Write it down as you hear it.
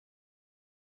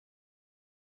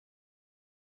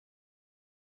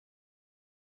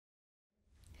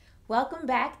Welcome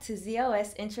back to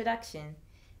z/OS Introduction.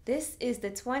 This is the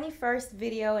 21st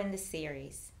video in the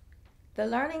series. The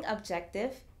learning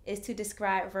objective is to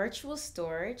describe virtual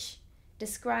storage,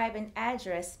 describe an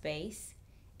address space,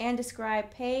 and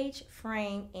describe page,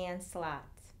 frame, and slot.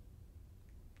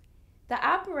 The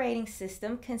operating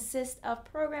system consists of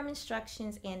program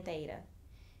instructions and data.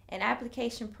 An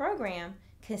application program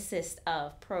consists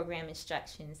of program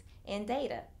instructions and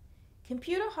data.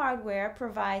 Computer hardware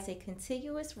provides a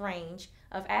contiguous range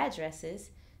of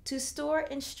addresses to store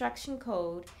instruction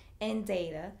code and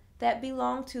data that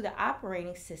belong to the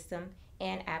operating system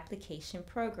and application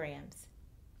programs.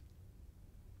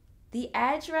 The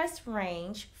address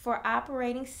range for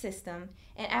operating system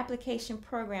and application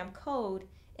program code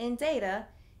and data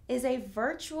is a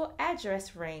virtual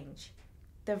address range.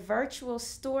 The virtual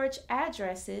storage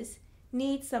addresses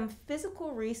need some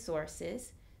physical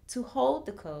resources to hold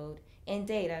the code and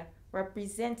data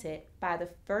represented by the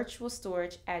virtual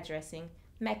storage addressing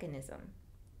mechanism.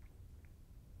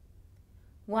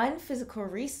 One physical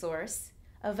resource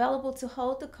available to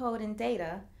hold the code and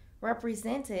data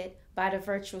represented by the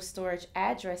virtual storage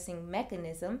addressing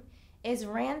mechanism is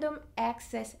random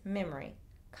access memory,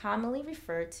 commonly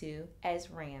referred to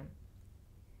as RAM.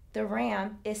 The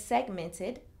RAM is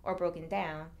segmented or broken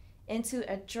down into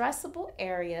addressable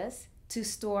areas to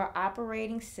store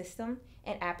operating system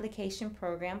and application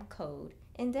program code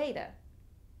and data.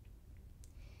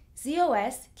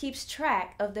 z/OS keeps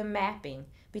track of the mapping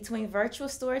between virtual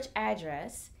storage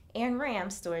address and RAM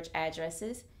storage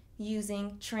addresses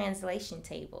using translation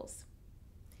tables.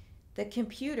 The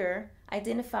computer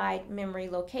identified memory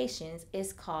locations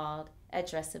is called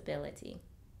addressability.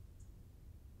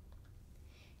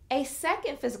 A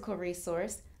second physical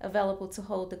resource available to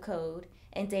hold the code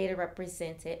and data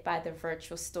represented by the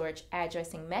virtual storage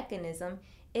addressing mechanism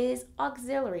is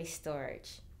auxiliary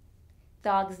storage. The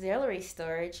auxiliary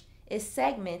storage is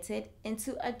segmented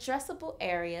into addressable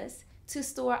areas to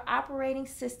store operating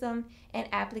system and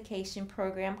application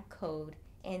program code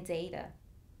and data.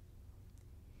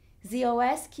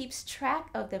 z/OS keeps track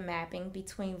of the mapping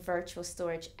between virtual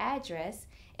storage address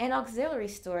and auxiliary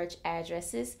storage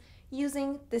addresses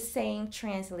using the same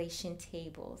translation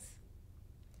tables.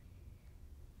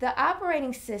 The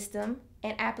operating system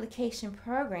and application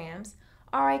programs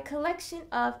are a collection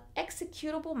of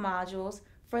executable modules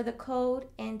for the code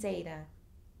and data.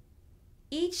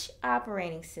 Each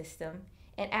operating system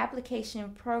and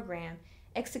application program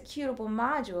executable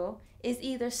module is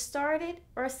either started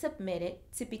or submitted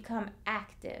to become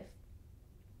active.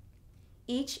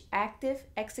 Each active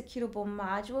executable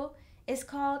module is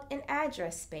called an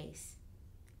address space.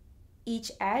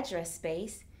 Each address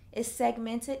space is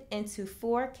segmented into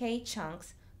 4K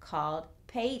chunks called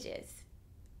pages.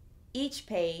 Each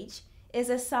page is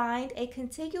assigned a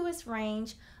contiguous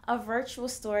range of virtual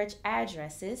storage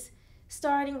addresses,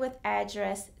 starting with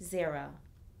address 0.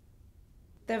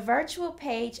 The virtual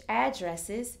page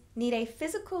addresses need a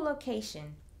physical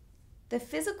location. The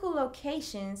physical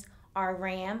locations are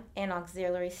RAM and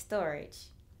auxiliary storage.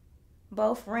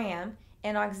 Both RAM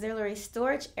and auxiliary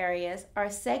storage areas are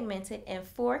segmented in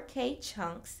 4K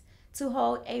chunks to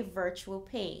hold a virtual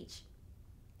page.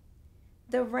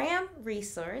 The RAM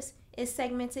resource is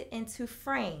segmented into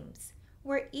frames,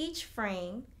 where each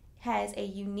frame has a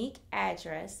unique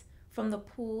address from the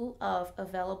pool of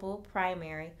available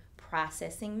primary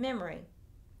processing memory.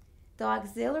 The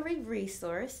auxiliary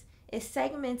resource is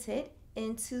segmented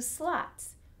into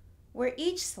slots, where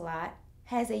each slot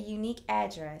has a unique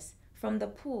address from the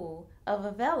pool of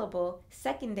available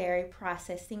secondary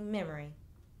processing memory.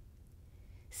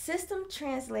 System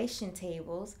translation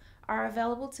tables are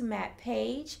available to map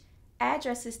page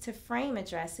addresses to frame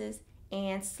addresses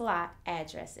and slot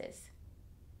addresses.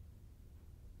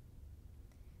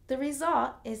 The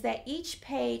result is that each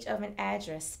page of an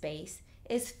address space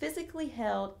is physically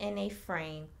held in a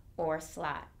frame or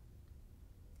slot.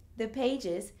 The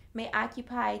pages may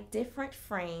occupy different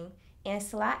frame and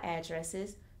slot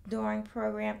addresses during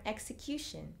program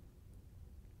execution.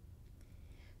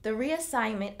 The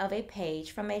reassignment of a page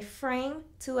from a frame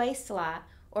to a slot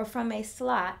or from a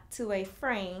slot to a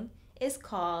frame is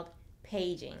called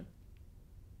paging.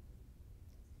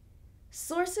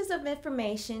 Sources of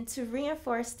information to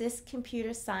reinforce this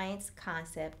computer science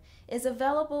concept is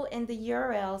available in the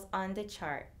URLs on the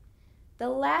chart. The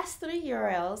last 3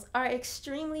 URLs are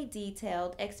extremely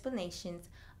detailed explanations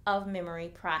of memory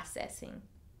processing.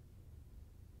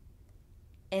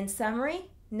 In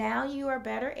summary, now you are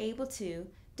better able to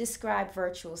describe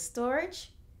virtual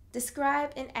storage,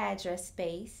 describe an address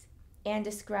space, and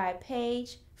describe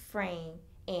page, frame,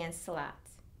 and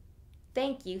slots.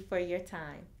 Thank you for your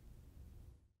time.